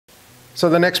So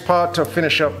the next part to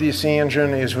finish up this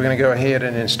engine is we're going to go ahead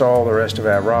and install the rest of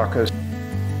our rockers.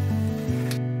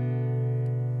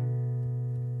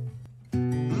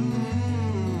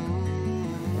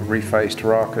 Refaced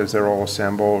rockers, they're all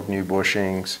assembled, new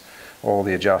bushings, all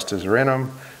the adjusters are in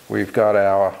them. We've got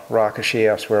our rocker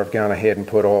shafts where I've gone ahead and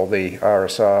put all the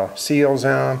RSR seals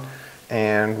on,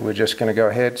 and we're just going to go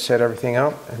ahead, set everything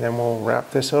up, and then we'll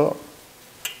wrap this up.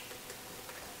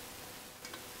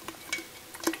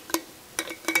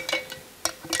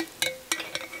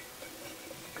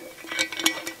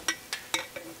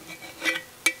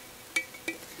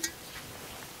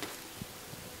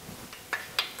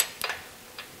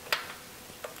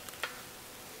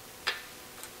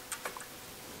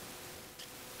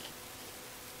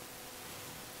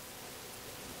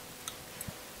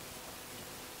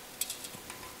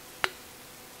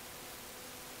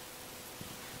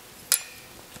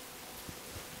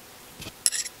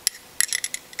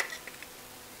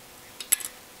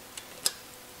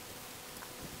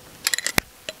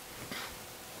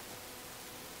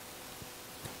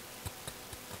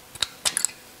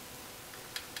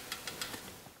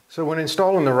 So when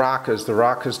installing the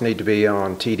rockers need to be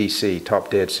on TDC,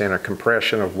 top dead center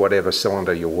compression of whatever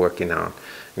cylinder you're working on.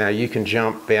 Now you can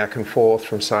jump back and forth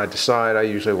from side to side. I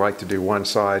usually like to do one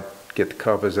side, get the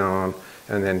covers on,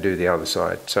 and then do the other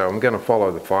side. So I'm going to follow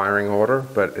the firing order,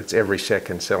 but it's every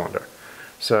second cylinder.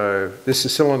 So this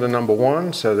is cylinder number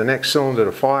 1, so the next cylinder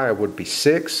to fire would be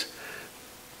 6.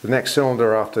 The next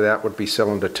cylinder after that would be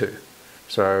cylinder 2.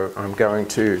 So I'm going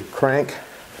to crank.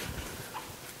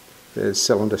 There's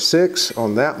cylinder 6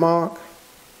 on that mark.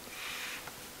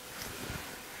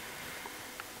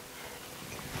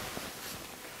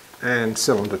 And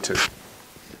cylinder 2.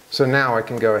 So now I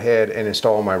can go ahead and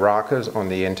install my rockers on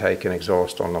the intake and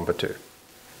exhaust on number 2.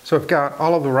 So I've got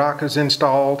all of the rockers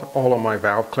installed, all of my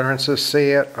valve clearances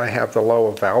set. I have the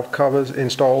lower valve covers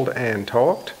installed and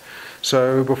torqued.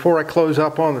 So before I close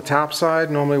up on the top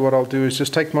side, normally what I'll do is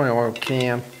just take my oil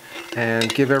can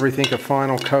and give everything a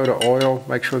final coat of oil.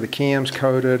 Make sure the cam's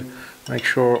coated, make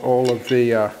sure all of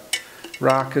the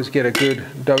rockers get a good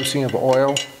dosing of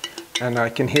oil, and I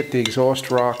can hit the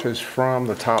exhaust rockers from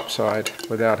the top side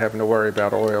without having to worry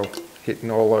about oil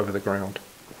hitting all over the ground.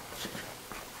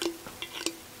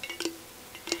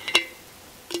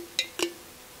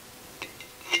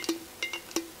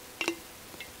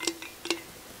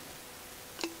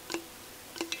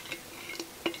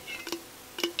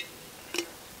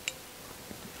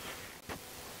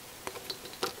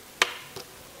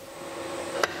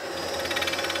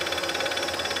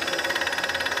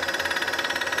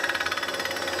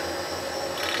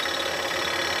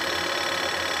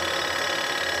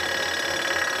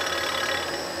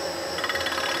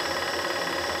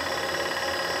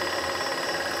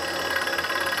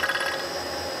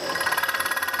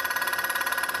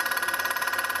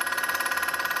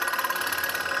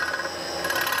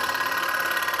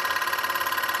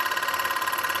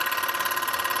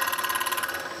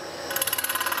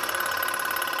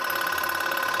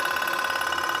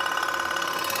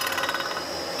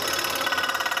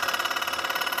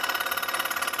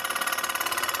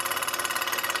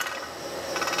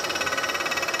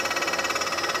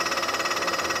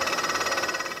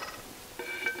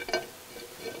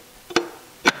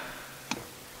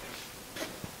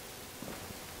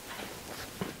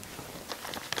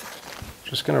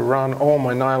 Just going to run all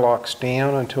my nylocks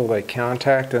down until they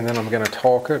contact, and then I'm going to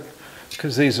torque it.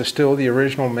 Because these are still the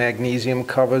original magnesium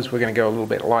covers, we're going to go a little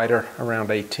bit lighter, around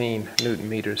 18 Newton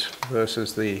meters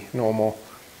versus the normal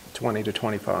 20 to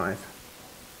 25.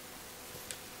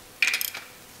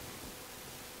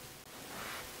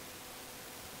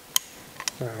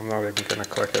 I'm not even going to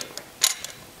click it.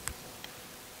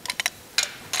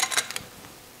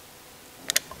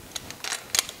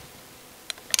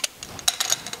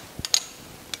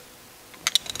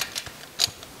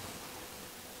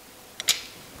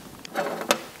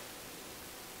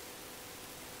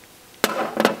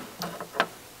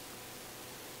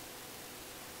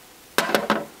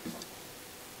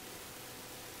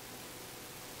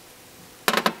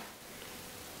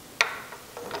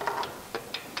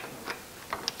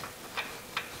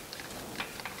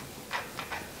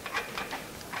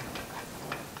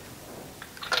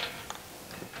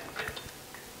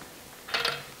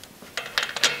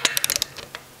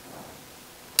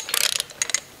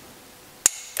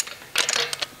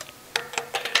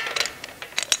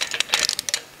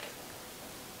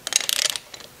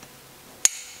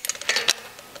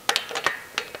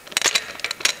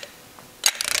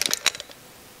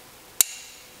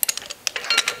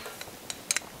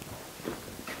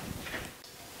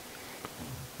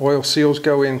 Oil seals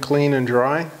go in clean and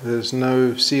dry. There's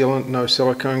no sealant, no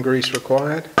silicone grease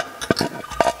required.